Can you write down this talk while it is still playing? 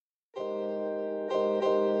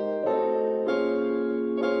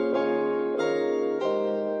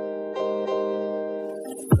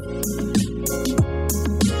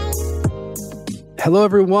Hello,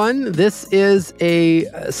 everyone. This is a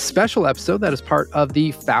special episode that is part of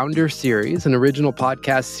the Founder Series, an original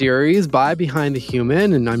podcast series by Behind the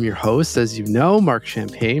Human. And I'm your host, as you know, Mark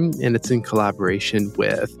Champagne, and it's in collaboration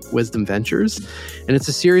with Wisdom Ventures. And it's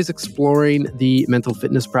a series exploring the mental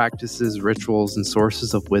fitness practices, rituals, and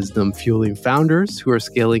sources of wisdom fueling founders who are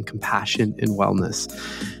scaling compassion and wellness.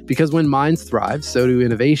 Because when minds thrive, so do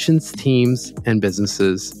innovations, teams, and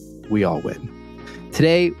businesses. We all win.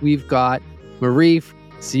 Today, we've got Marie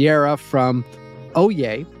Sierra from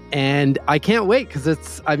Oyay. And I can't wait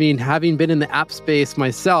because having been in the app space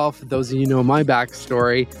myself, those of you know my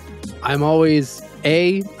backstory, I'm always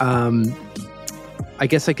I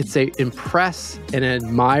guess I could say impress and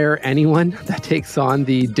admire anyone that takes on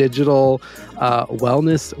the digital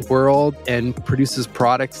wellness world and produces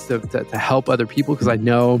products to help other people, because I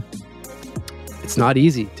know it's not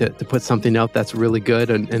easy to put something out that's really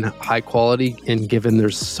good and high quality, and given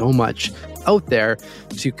there's so much out there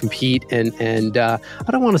to compete and I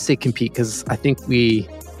don't want to say compete, because I think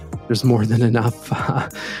there's more than enough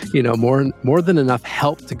more than enough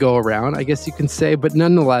help to go around, I guess you can say. But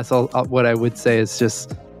nonetheless, what I would say is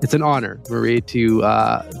just it's an honor, Marie, to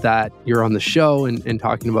that you're on the show and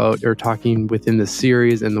talking within the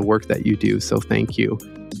series and the work that you do. So thank you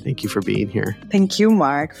for being here. Thank you,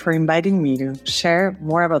 Mark, for inviting me to share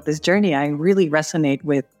more about this journey. I really resonate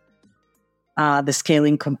with the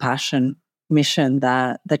Scaling Compassion mission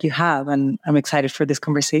that you have, and I'm excited for this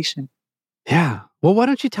conversation. Yeah. Well, why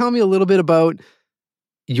don't you tell me a little bit about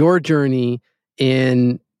your journey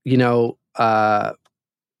in,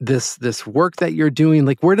 this work that you're doing?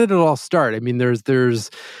 Like, where did it all start? I mean, there's the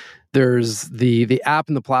app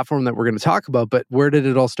and the platform that we're going to talk about, but where did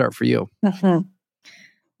it all start for you? Mm-hmm.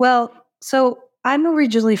 Well, so I'm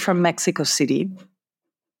originally from Mexico City.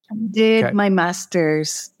 Did my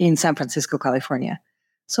master's in San Francisco, California.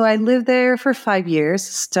 So I lived there for 5 years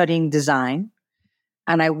studying design,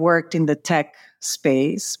 and I worked in the tech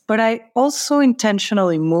space. But I also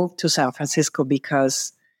intentionally moved to San Francisco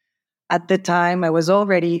because at the time I was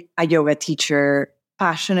already a yoga teacher,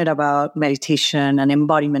 passionate about meditation and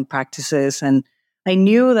embodiment practices. And I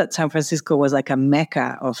knew that San Francisco was like a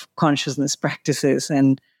mecca of consciousness practices,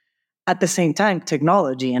 and at the same time,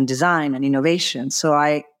 technology and design and innovation. So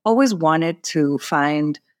I always wanted to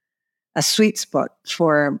find a sweet spot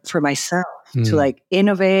for myself to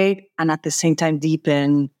innovate and at the same time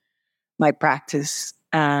deepen my practice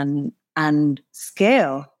and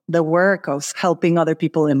scale the work of helping other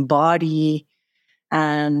people embody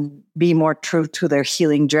and be more true to their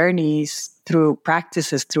healing journeys through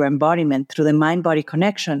practices, through embodiment, through the mind-body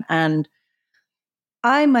connection. And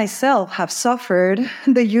I myself have suffered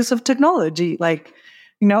the use of technology. I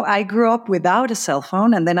grew up without a cell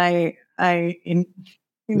phone, and then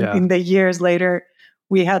in the years later,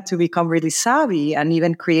 we had to become really savvy and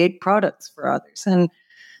even create products for others. And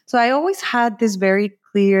so I always had this very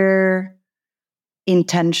clear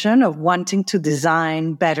intention of wanting to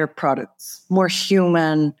design better products, more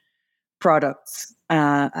human products.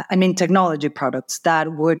 Technology products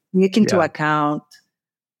that would take into account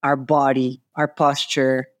our body, our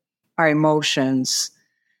posture, our emotions.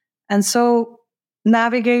 And so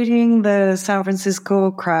navigating the San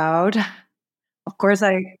Francisco crowd, of course,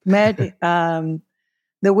 I met the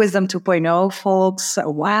Wisdom 2.0 folks a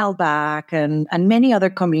while back and many other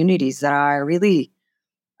communities that are really,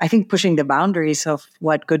 I think, pushing the boundaries of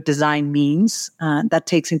what good design means. That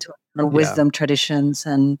takes into account wisdom traditions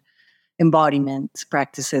and embodiment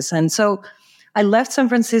practices. And so I left San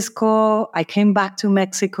Francisco, I came back to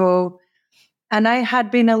Mexico, and I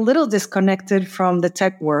had been a little disconnected from the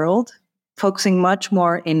tech world, focusing much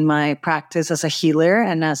more in my practice as a healer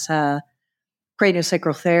and as a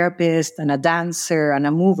craniosacral therapist and a dancer and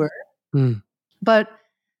a mover. But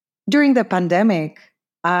during the pandemic,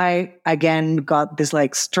 I again got this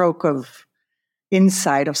stroke of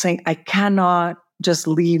insight of saying, I cannot just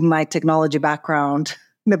leave my technology background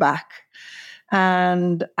in the back.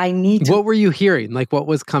 And I need to... What were you hearing? What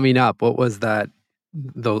was coming up? What was that?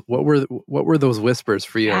 What were those whispers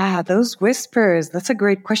for you? Those whispers. That's a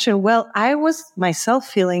great question. Well, I was myself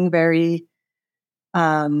feeling very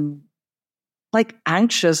anxious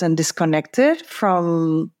and disconnected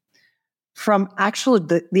from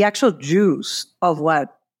the actual juice of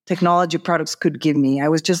what technology products could give me. I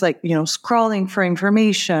was just scrolling for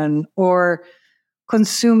information or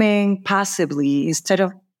consuming passively instead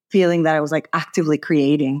of feeling that I was actively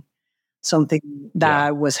creating something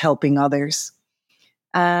that was helping others.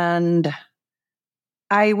 And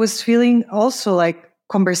I was feeling also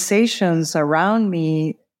conversations around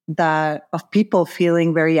me of people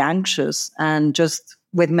feeling very anxious and just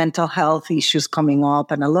with mental health issues coming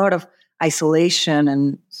up and a lot of isolation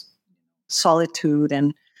and solitude.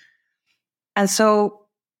 And so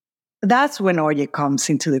that's when Oye comes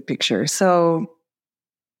into the picture. So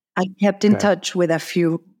I kept in touch with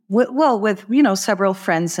with several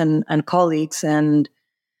friends and colleagues, and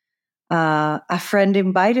a friend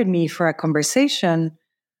invited me for a conversation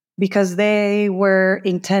because they were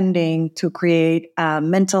intending to create a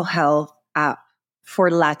mental health app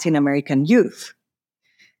for Latin American youth.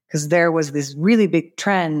 Because there was this really big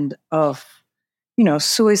trend of,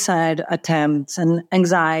 suicide attempts and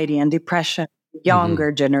anxiety and depression,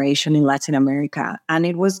 younger generation in Latin America. And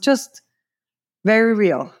it was just very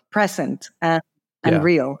real, present and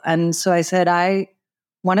real. And so I said, I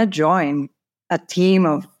want to join a team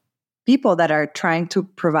of people that are trying to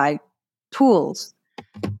provide tools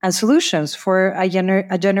and solutions for a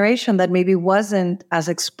generation that maybe wasn't as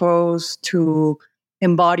exposed to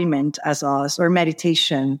embodiment as us, or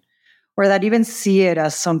meditation, or that even see it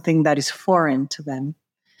as something that is foreign to them.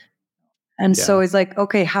 And so it's like,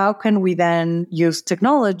 okay, how can we then use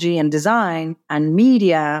technology and design and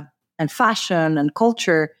media and fashion and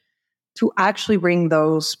culture to actually bring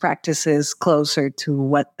those practices closer to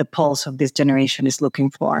what the pulse of this generation is looking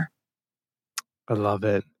for? I love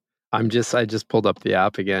it. I just pulled up the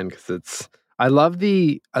app again because I love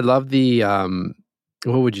the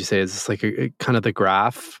what would you say? Is this like a kind of the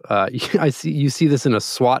graph? You see this in a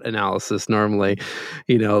SWOT analysis normally,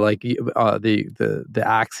 like the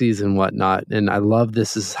axes and whatnot. And I love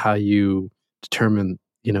this is how you determine,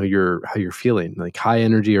 how you're feeling, like high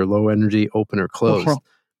energy or low energy, open or closed.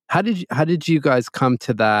 How did you guys come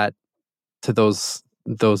to those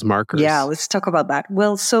markers? Yeah, let's talk about that.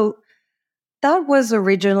 Well, so that was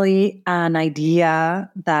originally an idea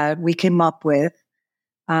that we came up with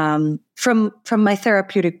from my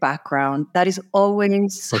therapeutic background. That is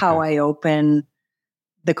always how I open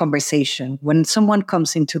the conversation. When someone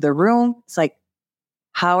comes into the room, it's like,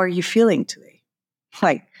 how are you feeling today?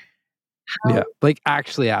 Like,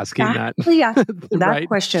 actually asking that right?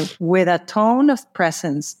 Question with a tone of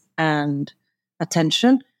presence and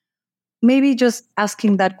attention. Maybe just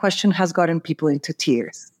asking that question has gotten people into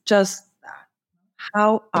tears. Just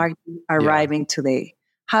how are you arriving today?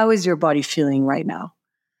 How is your body feeling right now?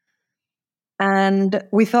 And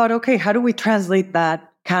we thought, okay, how do we translate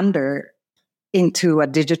that candor into a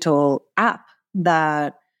digital app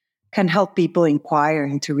that can help people inquire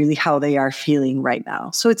into really how they are feeling right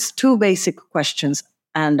now? So it's 2 basic questions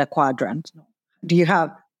and a quadrant. Do you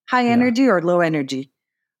have high energy or low energy?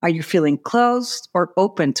 Are you feeling closed or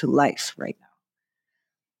open to life right now?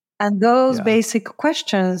 And those basic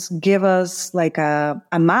questions give us like a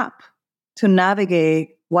map to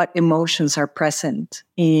navigate what emotions are present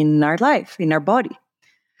in our life, in our body.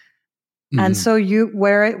 And so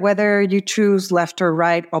whether you choose left or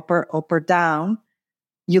right, up or down,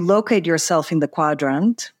 you locate yourself in the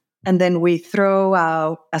quadrant, and then we throw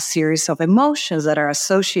out a series of emotions that are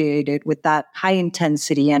associated with that high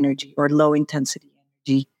intensity energy or low intensity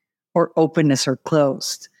energy, or openness or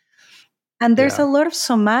closed. And there's a lot of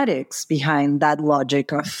somatics behind that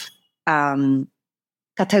logic of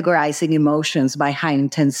categorizing emotions by high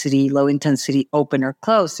intensity, low intensity, open or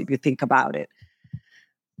closed, if you think about it.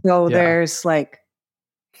 So there's like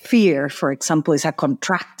fear, for example, is a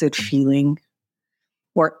contracted feeling,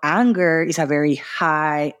 or anger is a very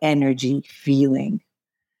high energy feeling.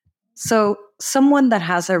 So someone that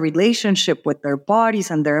has a relationship with their bodies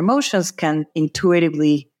and their emotions can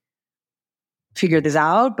intuitively figure this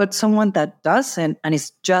out, but someone that doesn't and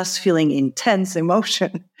is just feeling intense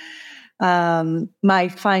emotion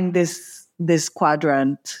might find this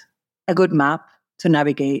quadrant a good map to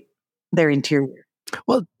navigate their interior.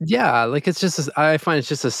 Well, yeah, like I find it's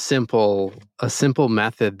just a simple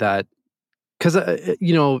method that, because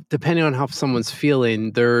depending on how someone's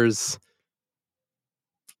feeling,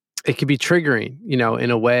 it could be triggering,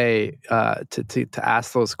 in a way, to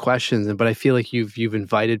ask those questions. But I feel like you've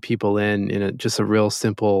invited people in just a real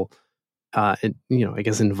simple, I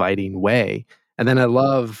guess inviting way. And then I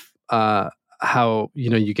love how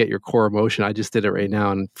you get your core emotion. I just did it right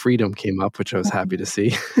now, and freedom came up, which I was happy to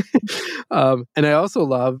see. And I also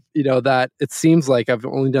love that it seems like I've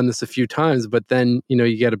only done this a few times, but then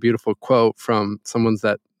you get a beautiful quote from someone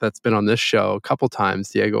that's been on this show a couple times,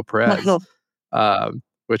 Diego Perez.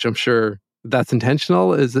 Which I'm sure that's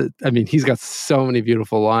intentional. Is it? I mean, he's got so many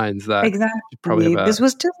beautiful lines that probably have this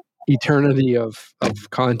was just eternity of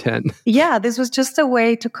content. Yeah, this was just a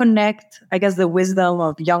way to connect, I guess, the wisdom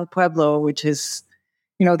of young Pueblo, which is,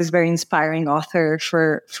 this very inspiring author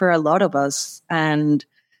for a lot of us, and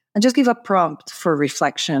just give a prompt for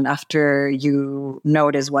reflection after you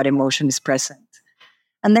notice what emotion is present.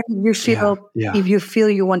 And then Yeah. if you feel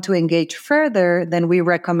you want to engage further, then we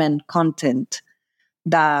recommend content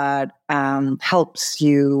that helps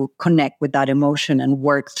you connect with that emotion and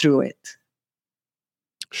work through it.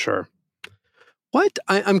 Sure.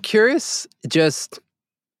 I'm curious, just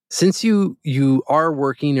since you are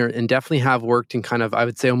working and definitely have worked in kind of, I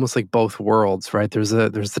would say, almost like both worlds, right? There's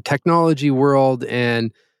the technology world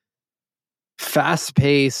and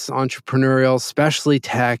fast-paced, entrepreneurial, especially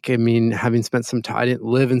tech. I mean, having spent some time, I didn't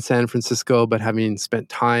live in San Francisco, but having spent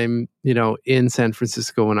time, in San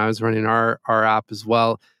Francisco when I was running our app as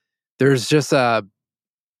well, there's just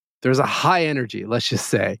there's a high energy, let's just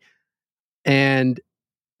say. And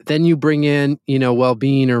then you bring in,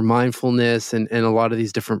 well-being or mindfulness and a lot of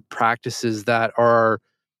these different practices that are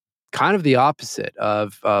kind of the opposite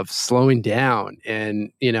of slowing down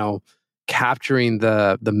and, capturing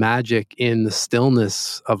the magic in the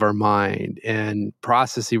stillness of our mind and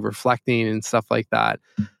processing, reflecting and stuff like that.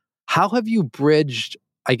 How have you bridged,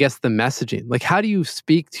 I guess, the messaging? Like, how do you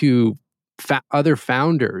speak to other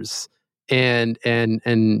founders and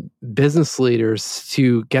business leaders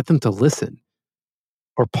to get them to listen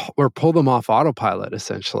or pull them off autopilot,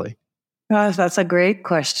 essentially? Gosh, that's a great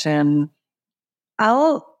question.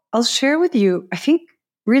 I'll share with you. I think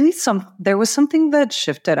really there was something that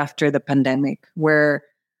shifted after the pandemic where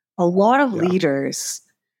a lot of leaders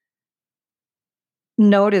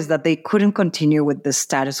noticed that they couldn't continue with the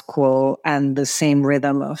status quo and the same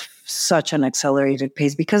rhythm of such an accelerated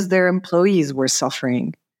pace because their employees were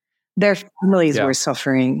suffering, their families were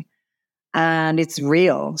suffering, and it's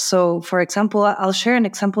real. So, for example, I'll share an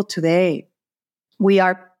example today. We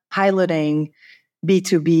are piloting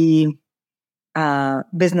B2B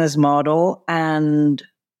business model, and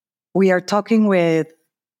we are talking with,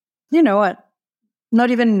 a not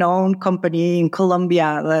even known company in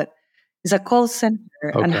Colombia that is a call center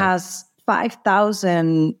and has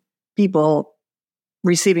 5,000 people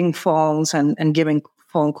receiving phones and giving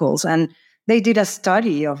phone calls. And they did a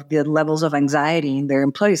study of the levels of anxiety in their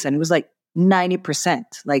employees, and it was like 90%.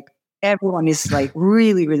 Like everyone is like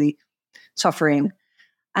really, really suffering.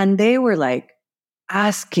 And they were like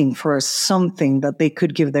asking for something that they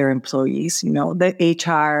could give their employees. The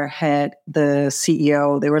HR head, the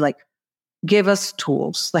CEO, they were like, give us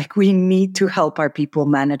tools. Like, we need to help our people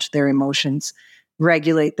manage their emotions,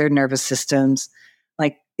 regulate their nervous systems.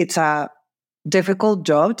 Like, it's a difficult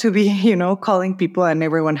job to be, calling people and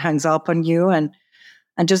everyone hangs up on you and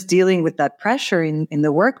just dealing with that pressure in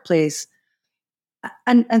the workplace.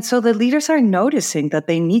 And so the leaders are noticing that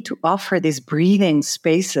they need to offer these breathing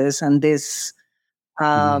spaces and this,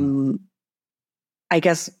 I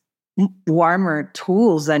guess, warmer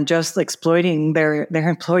tools than just exploiting their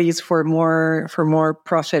employees for more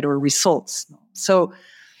profit or results. So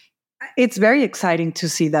it's very exciting to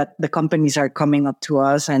see that the companies are coming up to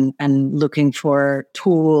us and looking for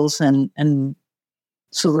tools and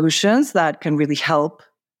solutions that can really help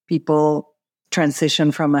people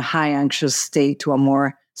transition from a high anxious state to a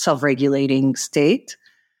more self-regulating state.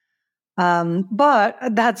 But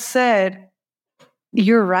that said,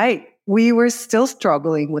 you're right. We were still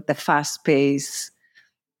struggling with the fast-paced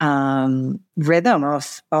rhythm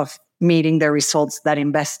of meeting the results that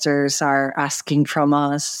investors are asking from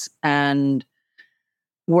us and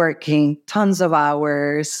working tons of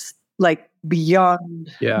hours, like beyond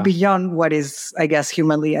what is, I guess,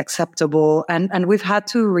 humanly acceptable. And we've had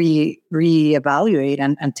to reevaluate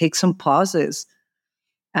and take some pauses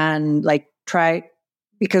and like try,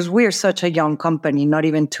 because we're such a young company, not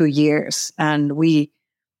even 2 years. And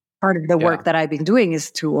part of the work that I've been doing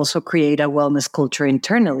is to also create a wellness culture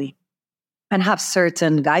internally and have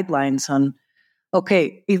certain guidelines on,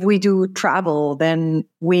 okay, if we do travel, then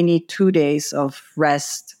we need 2 days of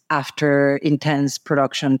rest after intense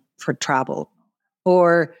production for travel.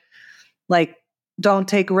 Or like, don't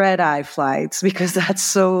take red-eye flights because that's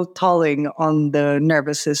so tolling on the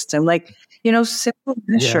nervous system. Like, simple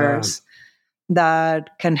measures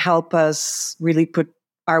that can help us really put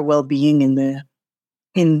our well-being in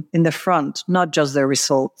the front, not just the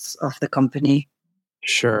results of the company.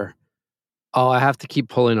 Sure. Oh, I have to keep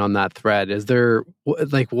pulling on that thread. Is there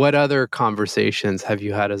what other conversations have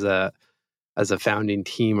you had as a founding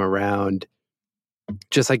team around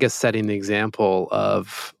just, I guess, setting the example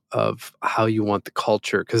of how you want the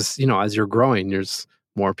culture? Because as you're growing, there's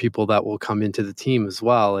more people that will come into the team as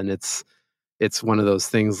well, and it's one of those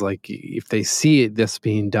things, like, if they see this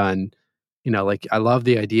being done, like, I love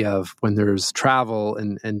the idea of when there's travel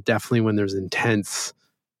and definitely when there's intense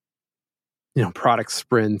product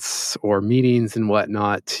sprints or meetings and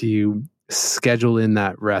whatnot, to schedule in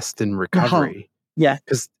that rest and recovery. Yeah.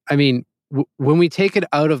 Because, I mean, when we take it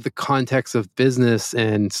out of the context of business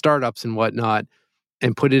and startups and whatnot,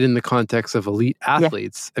 and put it in the context of elite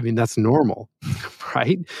athletes, I mean, that's normal,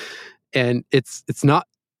 right? And it's not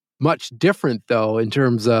much different though in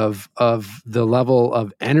terms of the level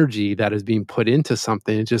of energy that is being put into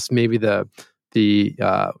something. It's just maybe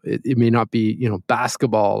it may not be,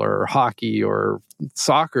 basketball or hockey or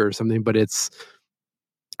soccer or something, but it's,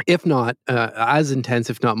 if not as intense,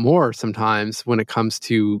 if not more sometimes when it comes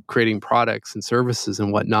to creating products and services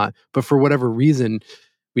and whatnot. But for whatever reason,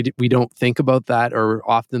 we don't think about that, or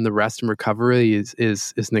often the rest and recovery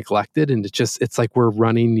is neglected. And it's like we're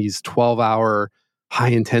running these 12-hour high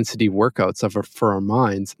intensity workouts for our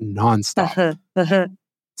minds nonstop.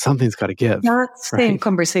 Something's got to give. That same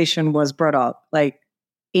conversation was brought up. Like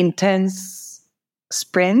intense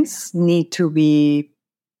sprints need to be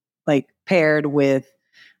like paired with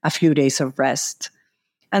a few days of rest.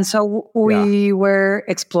 And so we were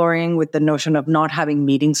exploring with the notion of not having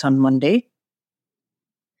meetings on Monday.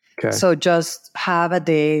 Okay. So just have a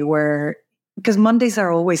day where, because Mondays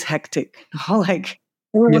are always hectic. Like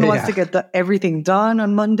everyone wants to get everything done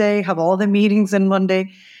on Monday, have all the meetings on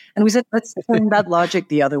Monday. And we said, let's turn that logic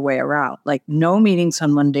the other way around. Like no meetings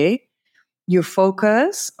on Monday. You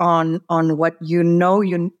focus on what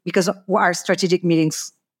because our strategic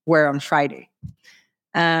meetings were on Friday.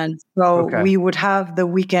 And so we would have the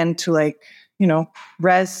weekend to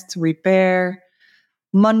rest, repair,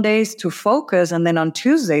 Mondays to focus, and then on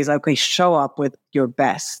Tuesdays, show up with your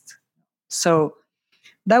best. So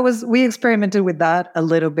we experimented with that a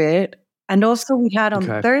little bit. And also we had on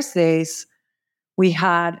Thursdays, we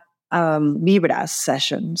had Vibras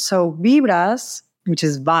session. So Vibras, which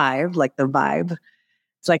is vibe, like the vibe,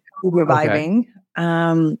 it's like we're vibing.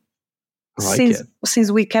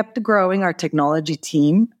 Since we kept growing our technology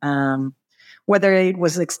team, whether it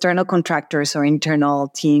was external contractors or internal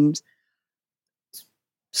teams,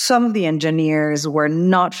 some of the engineers were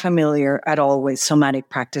not familiar at all with somatic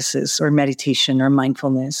practices or meditation or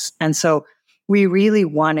mindfulness. And so we really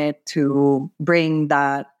wanted to bring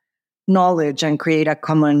that knowledge and create a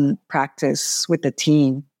common practice with the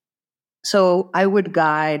team. So I would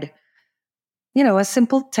guide, a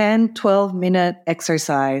simple 10, 12-minute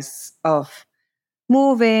exercise of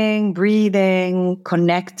moving, breathing,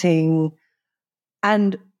 connecting,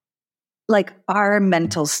 and like our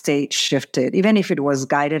mental state shifted, even if it was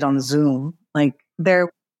guided on Zoom. Like there's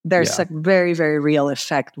a very, very real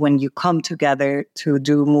effect when you come together to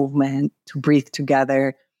do movement, to breathe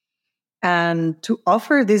together, and to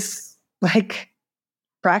offer these like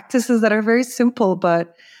practices that are very simple,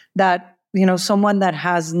 but that, someone that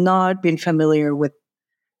has not been familiar with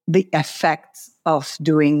the effects of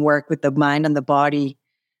doing work with the mind and the body,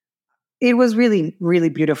 it was really, really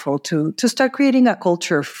beautiful to start creating a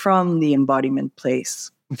culture from the embodiment place.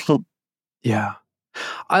 Yeah.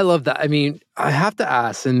 I love that. I mean, I have to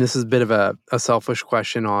ask, and this is a bit of a selfish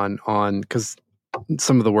question on because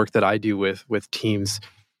some of the work that I do with teams,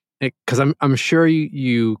 because I'm sure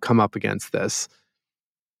you come up against this.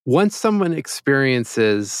 Once someone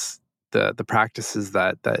experiences the practices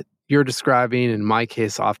that you're describing, in my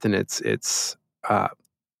case, often it's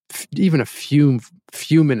even a few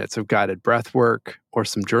minutes of guided breath work or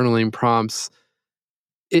some journaling prompts,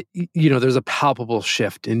 there's a palpable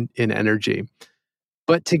shift in energy.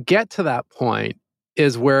 But to get to that point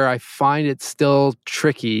is where I find it still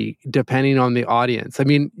tricky depending on the audience. I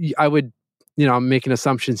mean, I'm making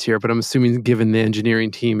assumptions here, but I'm assuming given the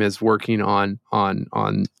engineering team is working on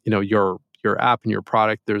your app and your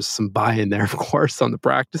product, there's some buy-in there, of course, on the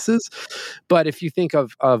practices. But if you think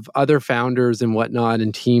of other founders and whatnot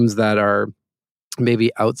and teams that are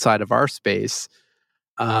maybe outside of our space,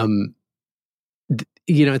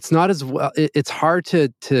 it's not as well. It's hard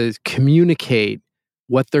to communicate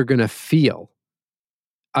what they're going to feel.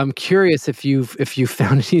 I'm curious if you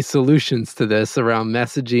found any solutions to this around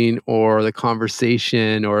messaging or the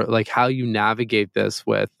conversation, or like how you navigate this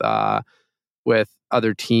with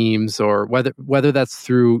other teams, or whether that's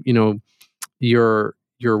through your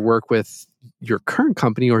work with your current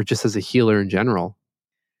company or just as a healer in general.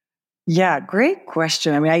 Yeah, great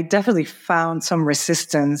question. I mean, I definitely found some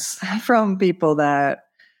resistance from people that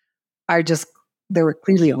they were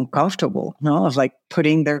clearly uncomfortable, of like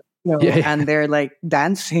putting their, and they're like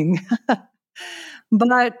dancing.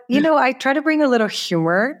 But, I try to bring a little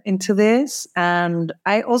humor into this. And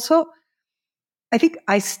I think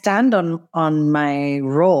I stand on my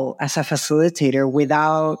role as a facilitator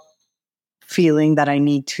without feeling that I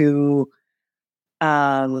need to,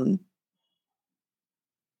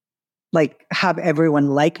 like have everyone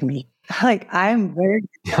like me. Like I'm very,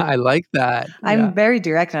 I like that. I'm very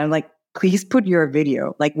direct. And I'm like, please put your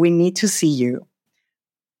video. Like, we need to see you.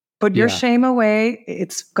 Put your shame away.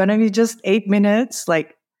 It's going to be just 8 minutes.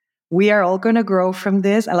 Like, we are all going to grow from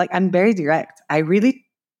this. I'm very direct. I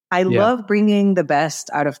love bringing the best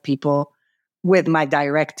out of people with my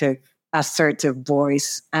directive, assertive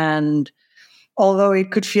voice. And although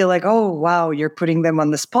it could feel like, oh, wow, you're putting them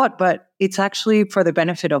on the spot, but it's actually for the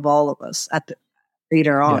benefit of all of us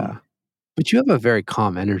later on. Yeah. But you have a very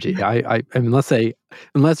calm energy. I mean,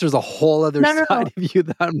 unless there's a whole other side of you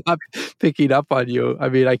that I'm not picking up on you. I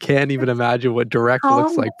mean, I can't even imagine what direct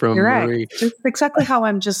looks like from Marie. It's exactly how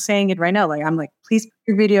I'm just saying it right now. Like, I'm like, please put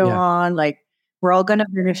your video on. Like, we're all going to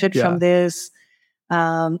benefit from this.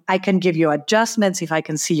 I can give you adjustments if I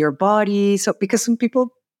can see your body. So, because some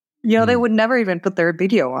people, they would never even put their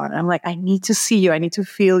video on. I'm like, I need to see you. I need to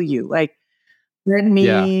feel you. Like, let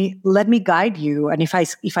me guide you. And if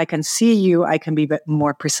I can see you, I can be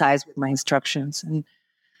more precise with my instructions.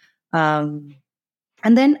 And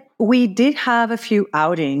then we did have a few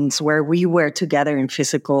outings where we were together in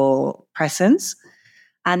physical presence.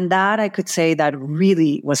 And that, I could say, that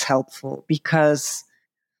really was helpful because,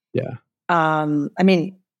 I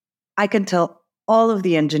mean, I can tell all of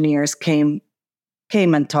the engineers came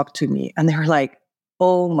and talked to me, and they were like,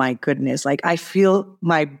 oh my goodness, like, I feel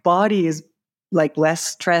my body is like less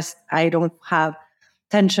stressed. I don't have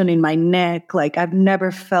tension in my neck. Like, I've never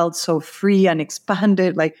felt so free and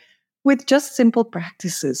expanded, like, with just simple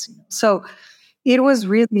practices. So it was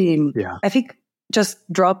really, I think, just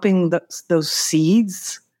dropping those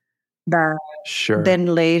seeds that then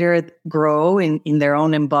later grow in their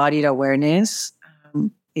own embodied awareness.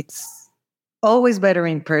 It's always better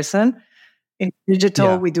in person. In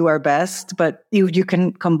digital, we do our best, but you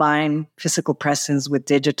can combine physical presence with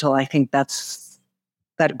digital. I think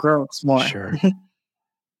that grows more. Sure.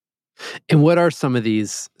 And what are some of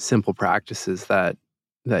these simple practices that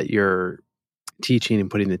you're teaching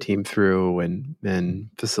and putting the team through and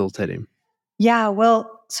facilitating? Yeah,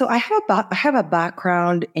 well, so I have a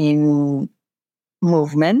background in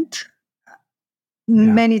movement,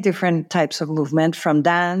 many different types of movement, from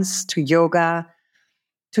dance to yoga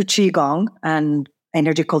to Qigong and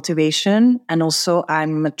energy cultivation. And also,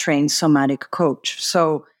 I'm a trained somatic coach.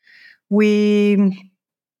 So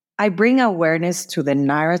I bring awareness to the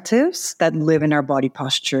narratives that live in our body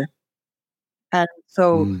posture. And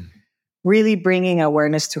so really bringing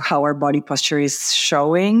awareness to how our body posture is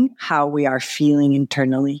showing how we are feeling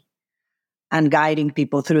internally, and guiding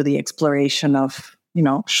people through the exploration of,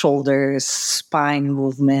 shoulders, spine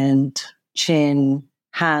movement, chin,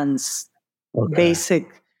 hands, basic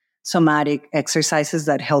somatic exercises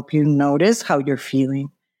that help you notice how you're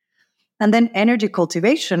feeling. And then energy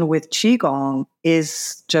cultivation with Qigong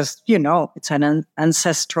is just, it's an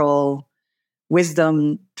ancestral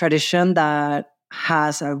wisdom tradition that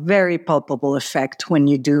has a very palpable effect when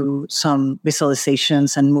you do some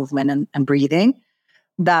visualizations and movement and breathing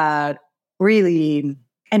that really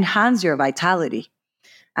enhance your vitality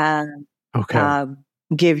and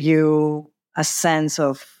give you a sense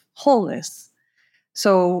of wholeness.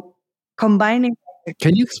 So combining...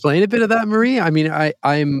 Can you explain a bit of that, Marie? I mean,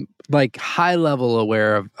 I'm like high level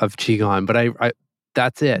aware of Qigong, but I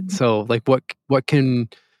that's it. So like what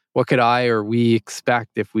could I or we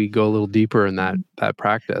expect if we go a little deeper in that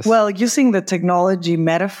practice? Well, using the technology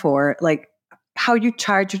metaphor, like how you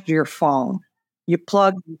charge your phone, you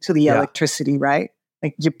plug into the electricity, right?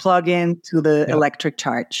 Like you plug into the electric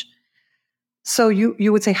charge. So you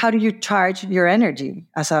would say, how do you charge your energy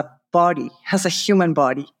as a body, as a human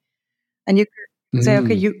body? And you could say,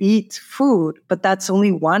 okay, you eat food, but that's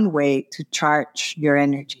only one way to charge your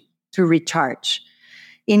energy, to recharge.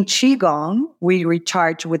 In Qigong, we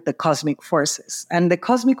recharge with the cosmic forces. And the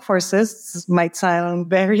cosmic forces might sound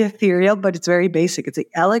very ethereal, but it's very basic. It's the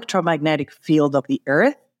electromagnetic field of the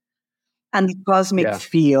earth and the cosmic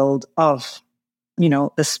field of,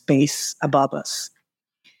 the space above us.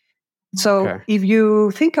 So if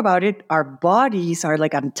you think about it, our bodies are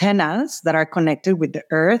like antennas that are connected with the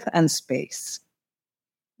earth and space.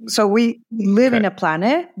 So we live in a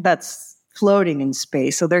planet that's floating in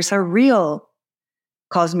space. So there's a real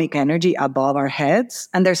cosmic energy above our heads,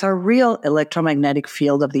 and there's a real electromagnetic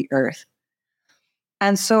field of the earth.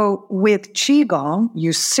 And so with Qigong,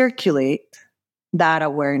 you circulate that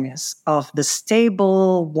awareness of the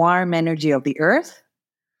stable, warm energy of the earth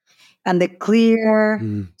and the clear,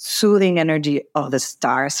 soothing energy of the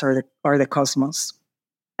stars or the cosmos.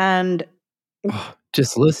 And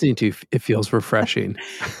just listening to it feels refreshing.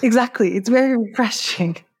 Exactly. It's very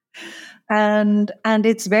refreshing. And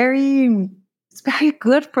it's very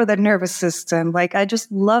good for the nervous system. Like, I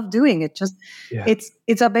just love doing it. Just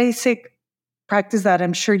it's a basic practice that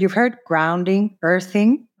I'm sure you've heard, grounding,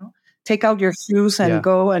 earthing. Take out your shoes and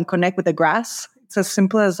go and connect with the grass. It's as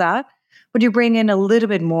simple as that. But you bring in a little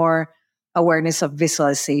bit more awareness of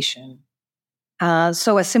visualization.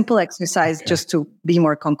 So a simple exercise, just to be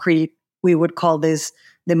more concrete, we would call this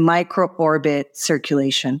the micro-orbit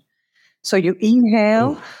circulation. So you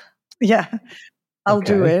inhale. Ooh. Yeah, I'll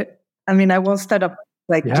do it. I mean, I won't stand up.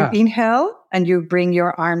 Like you inhale and you bring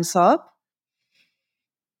your arms up.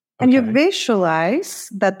 And you visualize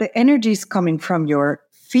that the energy is coming from your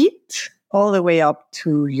feet all the way up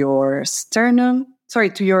to your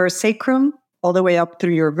to your sacrum, all the way up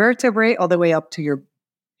through your vertebrae, all the way up to your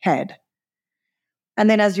head. And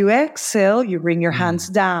then as you exhale, you bring your hands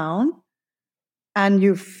down and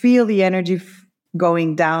you feel the energy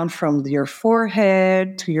going down from your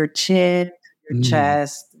forehead to your chin, to your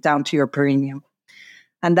chest, down to your perineum.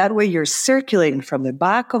 And that way you're circulating from the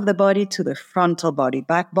back of the body to the frontal body,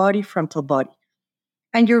 back body, frontal body.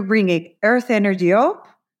 And you're bringing earth energy up,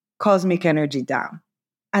 cosmic energy down.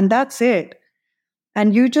 And that's it.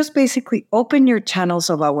 And you just basically open your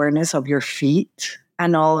channels of awareness of your feet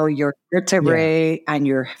and all of your vertebrae and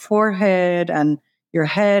your forehead and your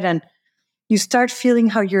head. And you start feeling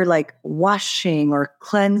how you're like washing or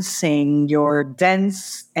cleansing your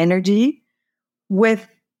dense energy with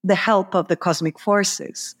the help of the cosmic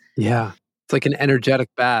forces. Yeah. It's like an energetic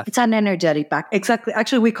bath. It's an energetic bath. Exactly.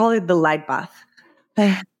 Actually, we call it the light bath.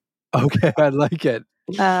 Okay, I like it.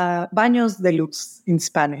 Baños de luz in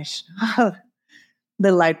Spanish.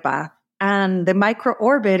 The light bath. And the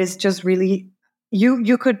micro-orbit is just really,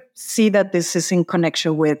 you could see that this is in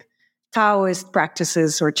connection with Taoist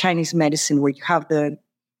practices or Chinese medicine, where you have the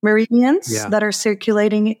meridians that are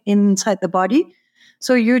circulating inside the body.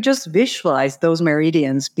 So you just visualize those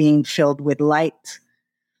meridians being filled with light.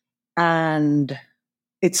 And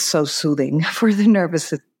it's so soothing for the nervous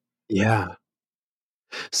system. Yeah.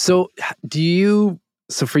 So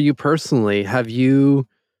for you personally, how do you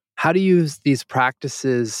use these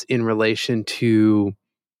practices in relation to,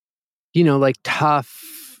 like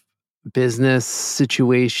tough business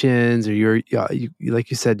situations, or you like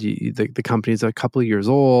you said, the company's a couple of years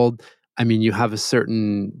old. I mean, you have a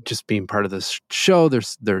certain, just being part of this show,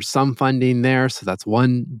 there's some funding there. So that's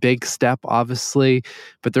one big step, obviously.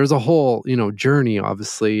 But there's a whole, journey,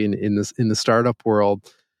 obviously, in the startup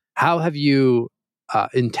world. How have you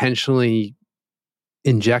intentionally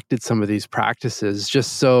injected some of these practices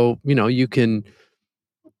just so, you can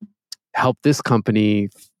help this company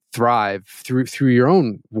thrive through your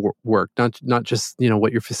own work, not just,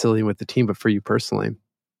 what you're facilitating with the team, but for you personally?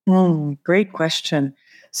 Great question.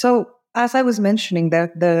 So, as I was mentioning,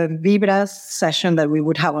 the Vibras session that we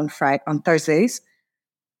would have on Thursdays,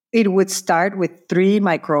 it would start with 3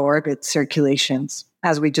 micro-orbit circulations,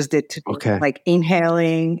 as we just did today. Like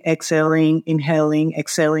inhaling, exhaling,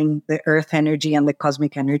 the earth energy and the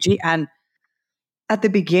cosmic energy. And at the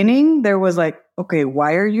beginning, there was like, okay,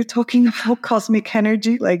 why are you talking about cosmic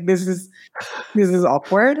energy? Like this is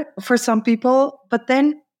awkward for some people, but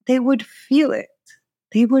then they would feel it.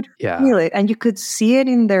 They would feel it, and you could see it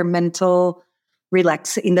in their mental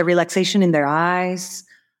in the relaxation in their eyes,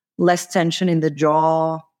 less tension in the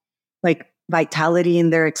jaw, like vitality in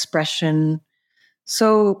their expression.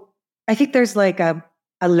 So I think there's like a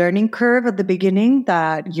learning curve at the beginning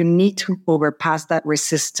that you need to overpass that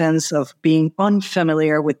resistance of being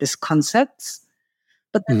unfamiliar with these concepts.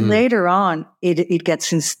 But then later on, it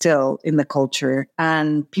gets instilled in the culture,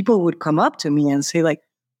 and people would come up to me and say, like,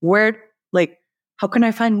 how can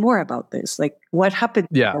I find more about this? Like, what happened?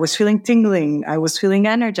 Yeah. I was feeling tingling. I was feeling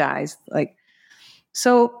energized.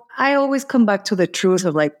 So I always come back to the truth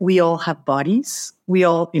of like, we all have bodies. We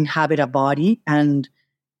all inhabit a body, and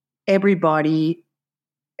everybody's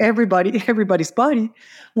body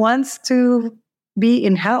wants to be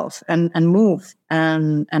in health and move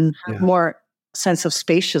and have more sense of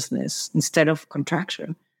spaciousness instead of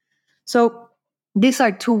contraction. So these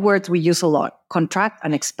are 2 words we use a lot: contract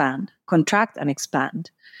and expand. Contract and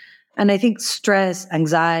expand. And I think stress,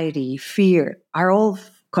 anxiety, fear are all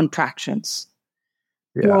contractions.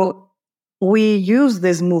 Yeah. So we use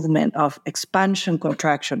this movement of expansion,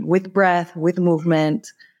 contraction with breath, with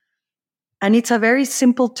movement. And it's a very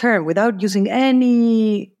simple term without using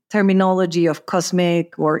any terminology of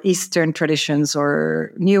cosmic or Eastern traditions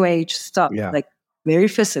or New Age stuff. Like very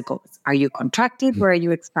physical. Are you contracted or are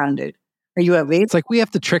you expanded? Are you awake? It's like we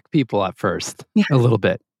have to trick people at first a little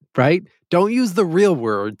bit, right? Don't use the real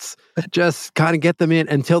words. Just kind of get them in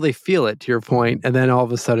until they feel it, to your point. And then all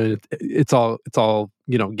of a sudden it's all,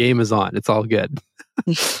 game is on. It's all good.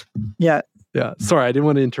 Yeah. Sorry, I didn't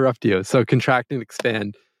want to interrupt you. So contract and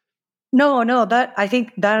expand. No, I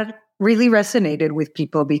think that really resonated with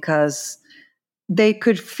people because they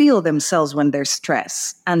could feel themselves when they're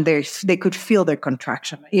stressed, and they could feel their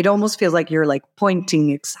contraction. It almost feels like you're like pointing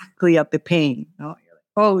exactly at the pain. You're like,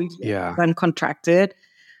 oh, Yeah. I'm contracted.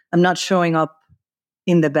 I'm not showing up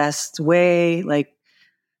in the best way. Like,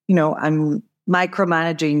 I'm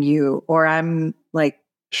micromanaging you, or I'm like,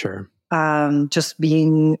 Sure. just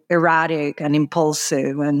being erratic and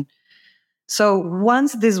impulsive. And so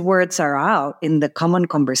once these words are out in the common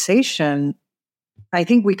conversation, I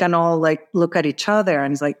think we can all like look at each other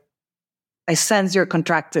and it's like, I sense you're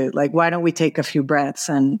contracted. Like, why don't we take a few breaths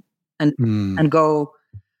and go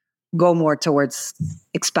more towards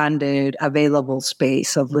expanded, available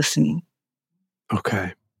space of listening.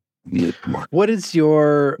 Okay. What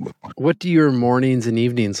do your mornings and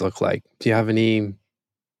evenings look like? Do you have any,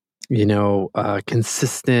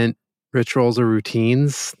 consistent rituals or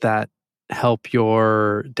routines that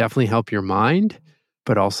definitely help your mind,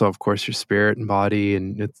 but also, of course, your spirit and body,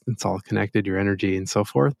 and it's all connected, your energy and so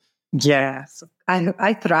forth? Yes.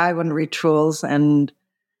 I thrive on rituals, and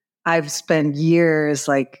I've spent years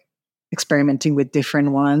like experimenting with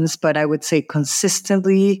different ones, but I would say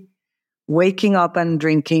consistently waking up and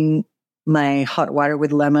drinking my hot water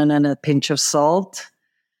with lemon and a pinch of salt,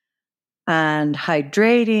 and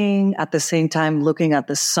hydrating at the same time, looking at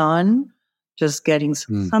the sun, just getting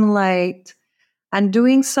some sunlight, and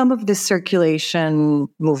doing some of the circulation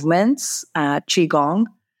movements, Qigong,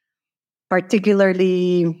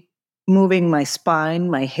 particularly moving my spine,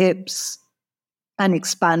 my hips, and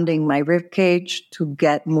expanding my rib cage to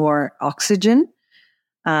get more oxygen.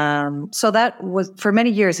 So that was, for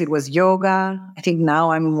many years, it was yoga. I think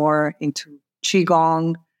now I'm more into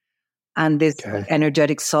Qigong and this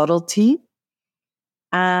energetic subtlety.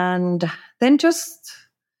 And then just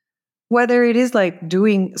whether it is like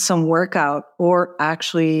doing some workout or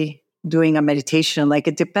actually doing a meditation, like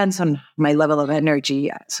it depends on my level of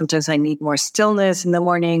energy. Sometimes I need more stillness in the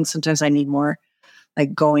morning. Sometimes I need more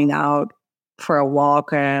like going out for a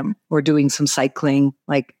walk or doing some cycling,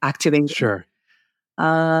 like activating. Sure.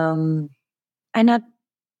 And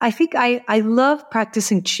I think I love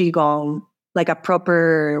practicing Qigong, like a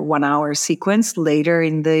proper 1 hour sequence later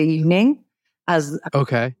in the evening as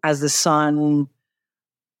the sun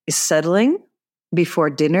is settling before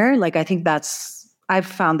dinner. Like, I think I've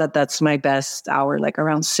found that that's my best hour, like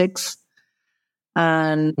around 6.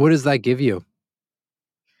 And what does that give you?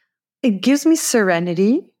 It gives me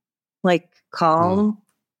serenity, like calm,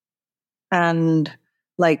 and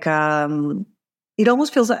like it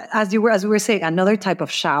almost feels as we were saying, another type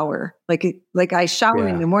of shower. Like I shower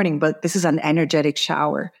in the morning, but this is an energetic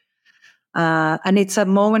shower, and it's a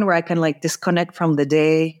moment where I can like disconnect from the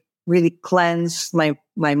day, really cleanse my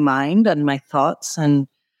mind and my thoughts, and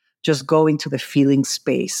just go into the feeling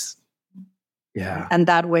space. Yeah. And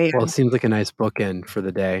that way, well, it seems like a nice bookend for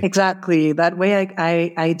the day. Exactly. That way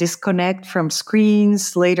I disconnect from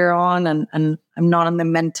screens later on, and I'm not on the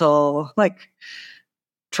mental like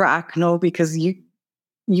track, because you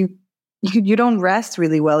don't rest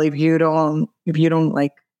really well if you don't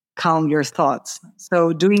like calm your thoughts.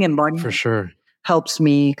 So doing embodiment for sure helps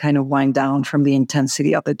me kind of wind down from the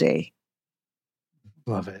intensity of the day.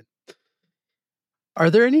 Love it. Are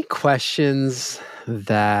there any questions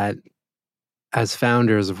that, as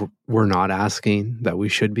founders, we're not asking that we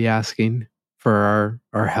should be asking for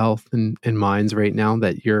our health and minds right now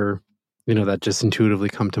that that just intuitively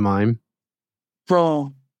come to mind?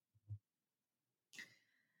 Bro,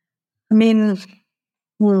 I mean,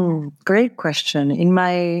 great question.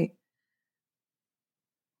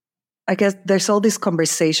 I guess there's all these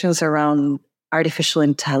conversations around artificial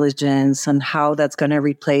intelligence and how that's going to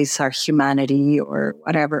replace our humanity or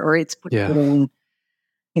whatever, or it's put in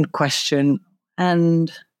question.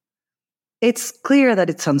 And it's clear that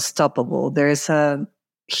it's unstoppable. There's a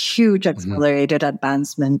huge accelerated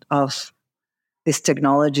advancement of these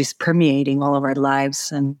technologies permeating all of our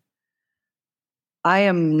lives. And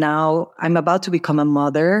I'm about to become a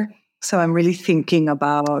mother. So I'm really thinking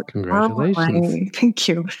about, congratulations. Thank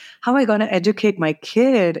you. How am I going to educate my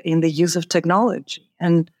kid in the use of technology?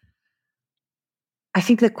 And I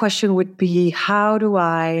think the question would be, how do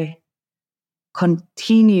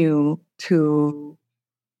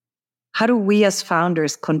we as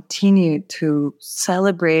founders continue to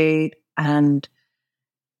celebrate and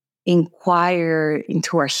inquire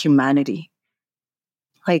into our humanity?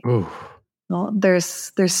 Like,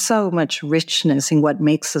 there's so much richness in what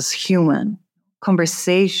makes us human.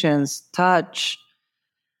 Conversations, touch,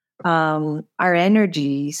 our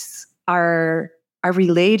energies, our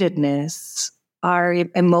relatedness, our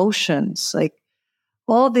emotions, like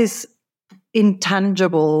all this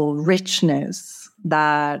intangible richness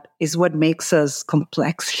that is what makes us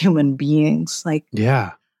complex human beings. Like,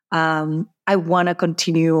 Yeah. I want to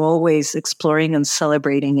continue always exploring and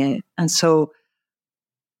celebrating it. And so,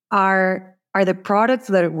 are the products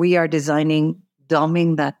that we are designing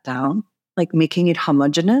dumbing that down, like making it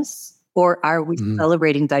homogenous, or are we Mhm.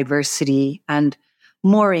 celebrating diversity and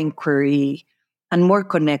more inquiry and more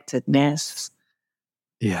connectedness?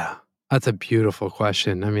 Yeah. That's a beautiful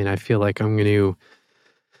question. I mean, I feel like I'm gonna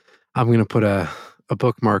put a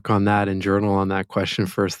bookmark on that and journal on that question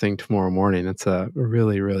first thing tomorrow morning. That's a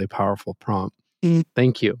really, really powerful prompt. Mm,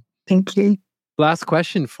 Thank you. thank you. Last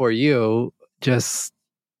question for you. Just,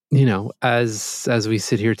 as we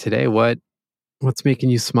sit here today, what's making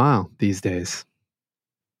you smile these days?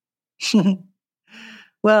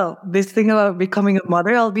 Well, this thing about becoming a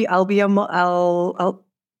mother, I'll be a, I'll,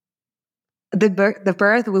 the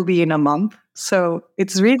birth will be in a month. So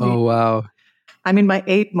it's really, Oh, wow. I'm in my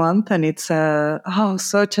 8th month, and it's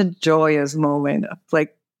such a joyous moment of,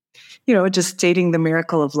 like, just stating the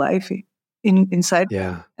miracle of life inside,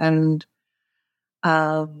 Yeah. and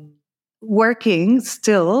um, working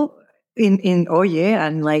still in Oye,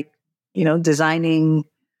 and, like, designing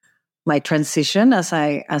my transition as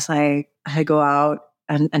I go out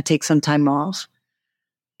and take some time off.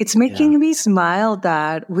 It's Yeah. making me smile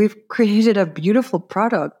that we've created a beautiful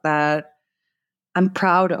product that I'm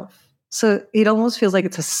proud of. So it almost feels like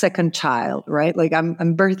it's a second child, right? Like, I'm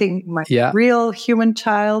birthing my Yeah. real human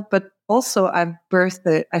child, but also I've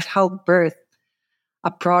helped birth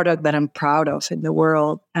a product that I'm proud of in the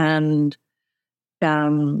world. And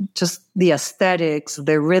just the aesthetics,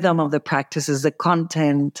 the rhythm of the practices, the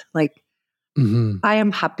content, like, Hmm. I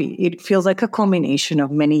am happy. It feels like a culmination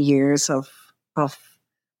of many years of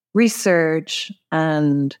research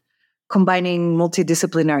and combining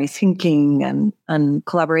multidisciplinary thinking and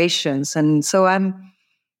collaborations. And so I'm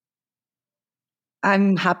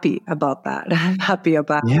happy about that. I'm happy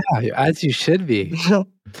about Yeah, as you should be.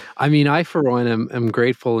 I mean, I for one am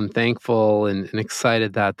grateful and thankful and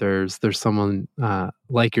excited that there's someone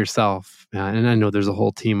like yourself, and I know there's a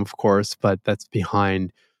whole team, of course, but that's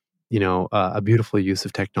behind a beautiful use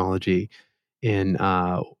of technology in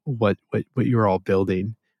what you're all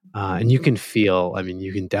building, and you can feel. I mean,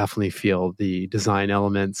 you can definitely feel the design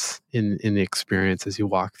elements in the experience as you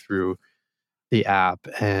walk through the app,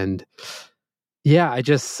 and yeah,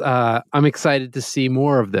 I'm excited to see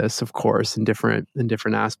more of this, of course, in different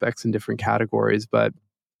aspects in different categories. But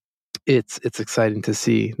it's exciting to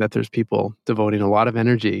see that there's people devoting a lot of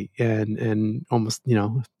energy and almost,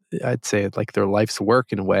 I'd say like their life's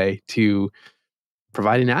work in a way to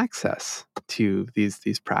providing access to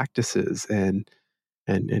these practices and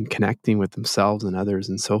connecting with themselves and others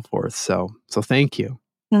and so forth. So thank you.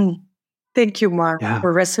 Mm. Thank you, Mark, Yeah.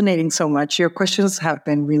 for resonating so much. Your questions have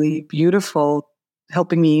been really beautiful,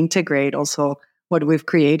 helping me integrate also what we've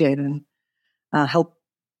created, and help.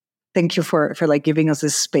 Thank you for like giving us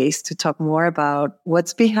this space to talk more about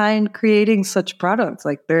what's behind creating such products.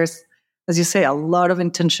 Like, there's, as you say, a lot of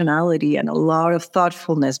intentionality and a lot of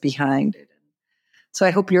thoughtfulness behind it. So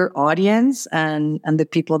I hope your audience and the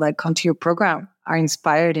people that come to your program are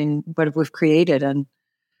inspired in what we've created, and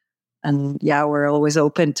yeah, we're always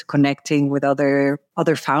open to connecting with other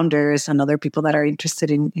founders and other people that are interested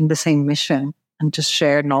in the same mission, and just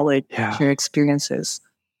share knowledge, Yeah. share experiences.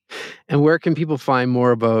 And where can people find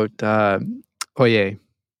more about Oye?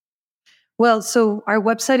 Well, so our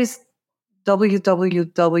website is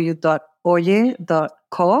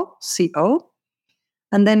www.oye.co.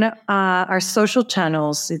 And then our social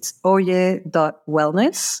channels, it's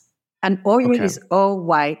oye.wellness. And Oye Okay. is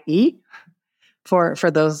OYE for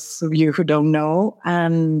those of you who don't know.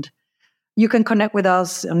 And you can connect with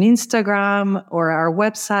us on Instagram or our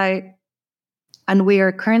website. And we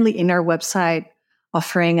are currently in our website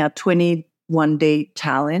offering a 21-day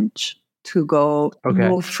challenge to go Okay.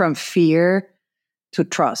 move from fear to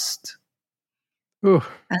trust. Ooh,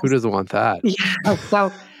 And who doesn't want that? yeah,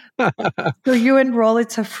 so you enroll.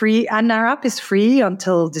 It's a free, and our app is free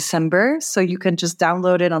until December. So you can just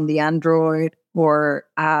download it on the Android or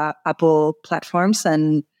Apple platforms,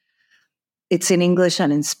 and it's in English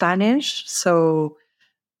and in Spanish. So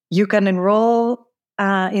you can enroll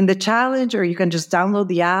in the challenge, or you can just download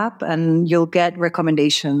the app, and you'll get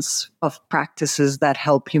recommendations of practices that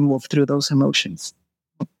help you move through those emotions.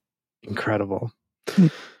 Incredible.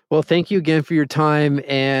 Mm. Well, thank you again for your time.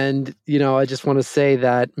 And, I just want to say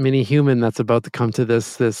that many human that's about to come to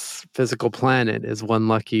this physical planet is one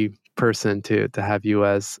lucky person to have you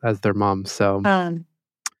as their mom. So Um,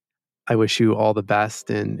 I wish you all the best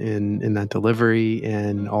in that delivery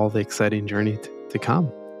and all the exciting journey to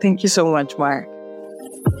come. Thank you so much, Mark.